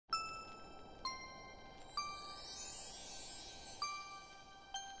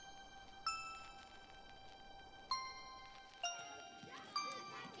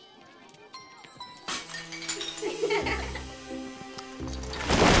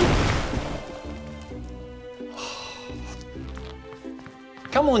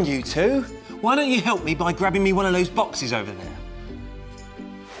Come on, you two. Why don't you help me by grabbing me one of those boxes over there?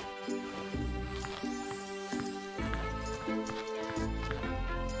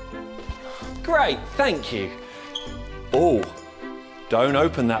 Great, thank you. Oh, don't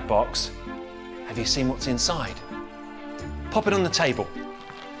open that box. Have you seen what's inside? Pop it on the table.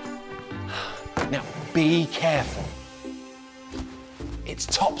 Now, be careful. It's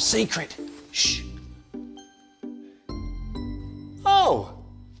top secret. Shh. Oh,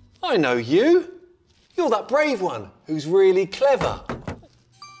 I know you. You're that brave one who's really clever.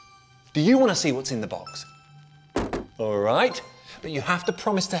 Do you want to see what's in the box? All right, but you have to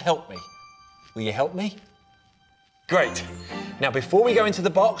promise to help me. Will you help me? Great. Now, before we go into the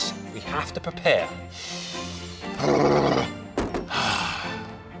box, we have to prepare.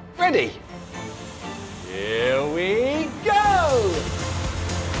 Ready? Here we go!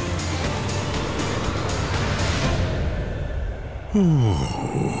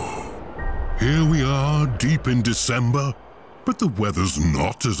 Here we are, deep in December, but the weather's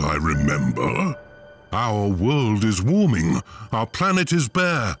not as I remember. Our world is warming, our planet is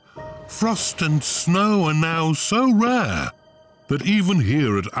bare. Frost and snow are now so rare that even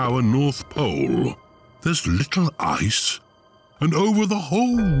here at our North Pole, there's little ice. And over the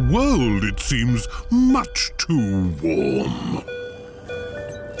whole world it seems much too warm.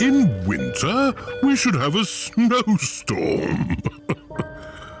 In winter, we should have a snowstorm.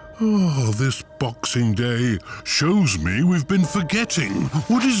 Oh, this Boxing Day shows me we've been forgetting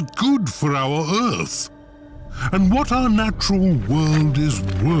what is good for our Earth and what our natural world is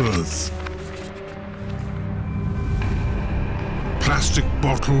worth. Plastic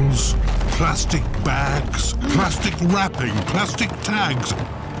bottles, plastic bags, plastic wrapping, plastic tags,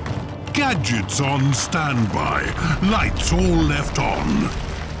 gadgets on standby, lights all left on,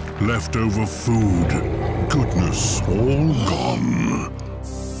 leftover food, goodness all gone.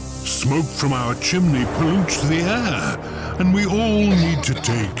 Smoke from our chimney pollutes the air, and we all need to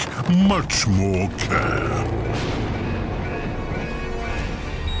take much more care.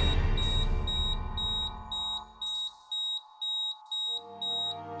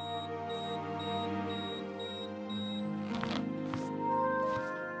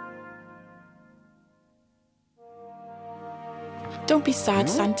 Don't be sad,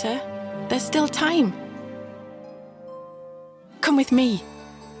 Santa. There's still time. Come with me.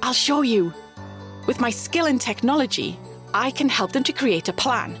 I'll show you. With my skill and technology, I can help them to create a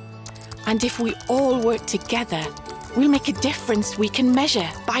plan. And if we all work together, we'll make a difference we can measure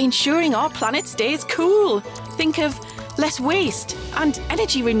by ensuring our planet stays cool. Think of less waste and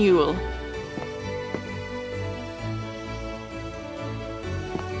energy renewal.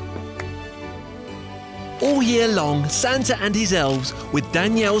 All year long, Santa and his elves, with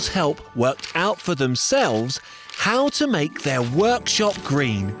Danielle's help, worked out for themselves how to make their workshop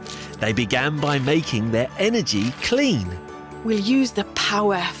green. They began by making their energy clean. We'll use the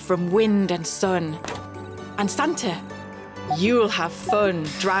power from wind and sun. And Santa, you'll have fun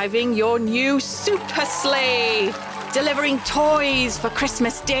driving your new super sleigh, delivering toys for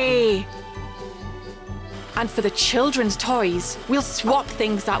Christmas Day. And for the children's toys, we'll swap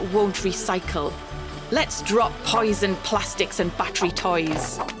things that won't recycle. Let's drop poison plastics and battery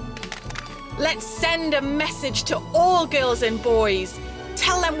toys. Let's send a message to all girls and boys.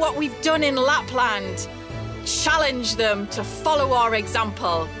 Tell them what we've done in Lapland. Challenge them to follow our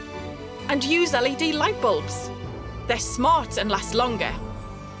example. And use LED light bulbs. They're smart and last longer.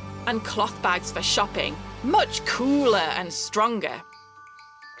 And cloth bags for shopping. Much cooler and stronger.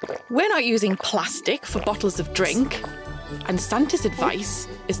 We're not using plastic for bottles of drink. And Santa's advice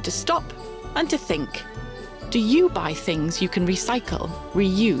is to stop and to think. Do you buy things you can recycle,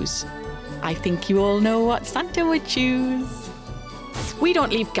 reuse? I think you all know what Santa would choose. We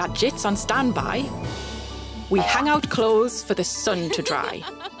don't leave gadgets on standby. We hang out clothes for the sun to dry.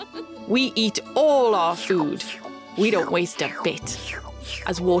 We eat all our food. We don't waste a bit,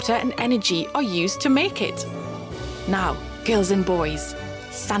 as water and energy are used to make it. Now, girls and boys,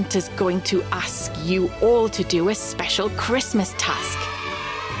 Santa's going to ask you all to do a special Christmas task.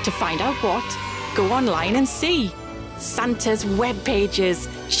 To find out what, go online and see. Santa's web pages.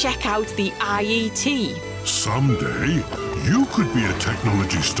 Check out the IET. Someday, you could be a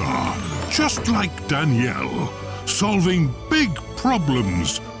technology star, just like Danielle, solving big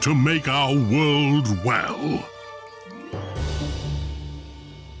problems to make our world well.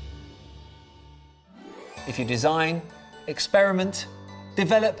 If you design, experiment,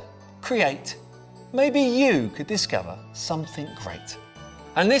 develop, create, maybe you could discover something great.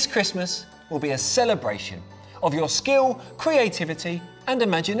 And this Christmas will be a celebration of your skill, creativity and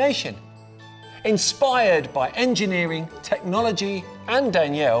imagination. Inspired by engineering, technology and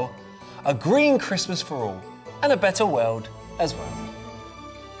Danielle, a green Christmas for all and a better world as well.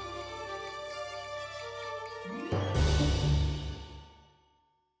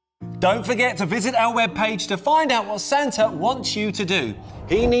 Don't forget to visit our webpage to find out what Santa wants you to do.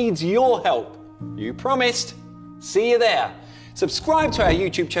 He needs your help. You promised. See you there. Subscribe to our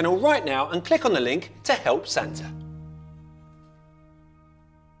YouTube channel right now and click on the link to help Santa.